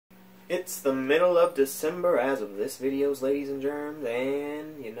It's the middle of December as of this videos, ladies and germs,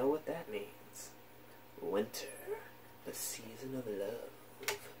 and you know what that means. Winter, the season of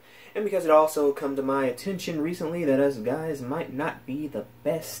love. And because it also come to my attention recently that us guys might not be the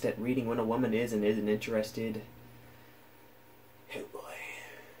best at reading when a woman is and isn't interested. Oh boy.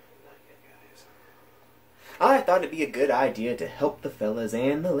 Not good, guys. I thought it'd be a good idea to help the fellas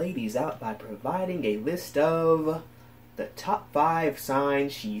and the ladies out by providing a list of the top 5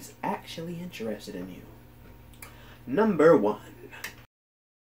 signs she's actually interested in you. Number 1.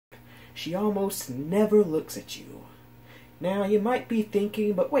 She almost never looks at you. Now, you might be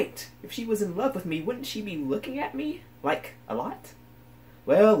thinking, but wait, if she was in love with me, wouldn't she be looking at me? Like, a lot?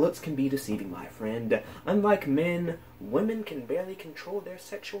 Well, looks can be deceiving, my friend. Unlike men, women can barely control their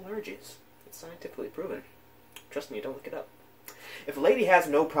sexual urges. It's scientifically proven. Trust me, don't look it up. If a lady has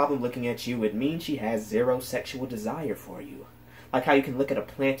no problem looking at you, it means she has zero sexual desire for you. Like how you can look at a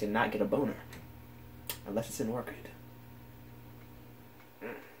plant and not get a boner. Unless it's an orchid.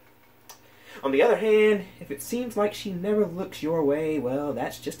 On the other hand, if it seems like she never looks your way, well,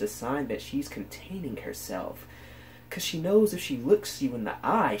 that's just a sign that she's containing herself. Because she knows if she looks you in the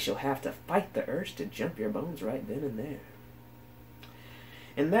eye, she'll have to fight the urge to jump your bones right then and there.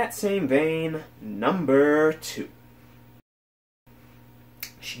 In that same vein, number 2.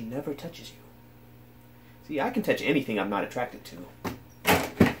 She never touches you. See, I can touch anything I'm not attracted to.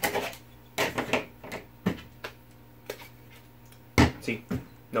 See?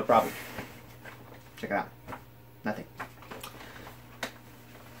 No problem. Check it out. Nothing.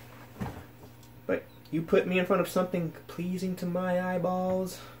 But you put me in front of something pleasing to my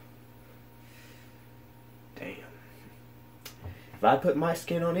eyeballs. Damn. If I put my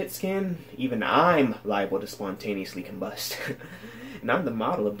skin on its skin, even I'm liable to spontaneously combust. And I'm the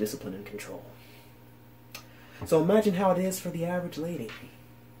model of discipline and control. So imagine how it is for the average lady.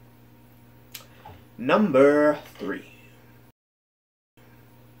 Number 3.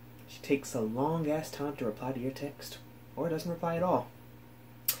 She takes a long-ass time to reply to your text, or doesn't reply at all.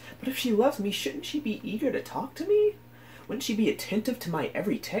 But if she loves me, shouldn't she be eager to talk to me? Wouldn't she be attentive to my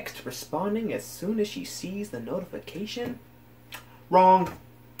every text, responding as soon as she sees the notification? Wrong.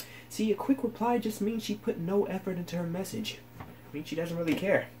 See, a quick reply just means she put no effort into her message. I mean, she doesn't really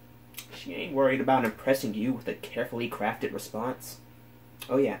care. She ain't worried about impressing you with a carefully crafted response.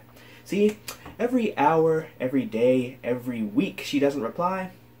 Oh yeah. See, every hour, every day, every week she doesn't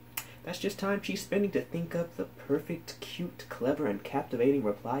reply. That's just time she's spending to think up the perfect, cute, clever, and captivating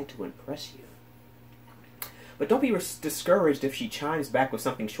reply to impress you. But don't be discouraged if she chimes back with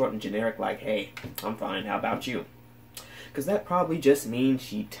something short and generic like, hey, I'm fine, how about you? Because that probably just means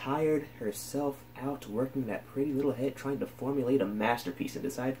she tired herself out working that pretty little head trying to formulate a masterpiece and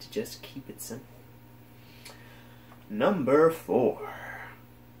decided to just keep it simple. Number 4.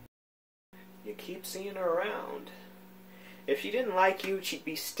 You keep seeing her around. If she didn't like you, she'd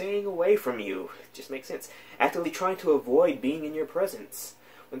be staying away from you. It just makes sense. Actively trying to avoid being in your presence.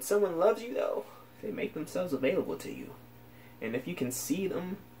 When someone loves you, though, they make themselves available to you. And if you can see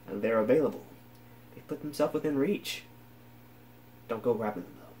them, and they're available, they put themselves within reach. Don't go grabbing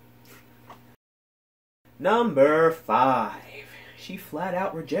them, though. Number 5. She flat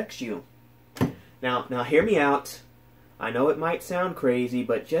out rejects you. Now hear me out. I know it might sound crazy,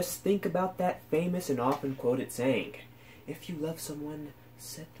 but just think about that famous and often quoted saying, if you love someone,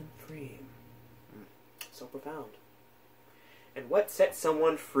 set them free. So profound. And what sets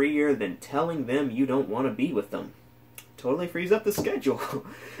someone freer than telling them you don't want to be with them? Totally frees up the schedule.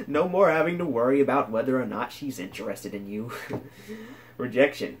 No more having to worry about whether or not she's interested in you.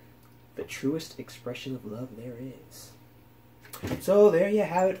 Rejection. The truest expression of love there is. So there you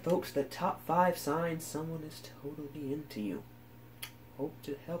have it, folks. The top 5 signs someone is totally into you. Hope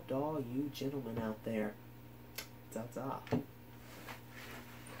to help all you gentlemen out there. Ta-ta.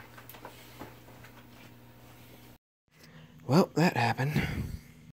 Well, that happened.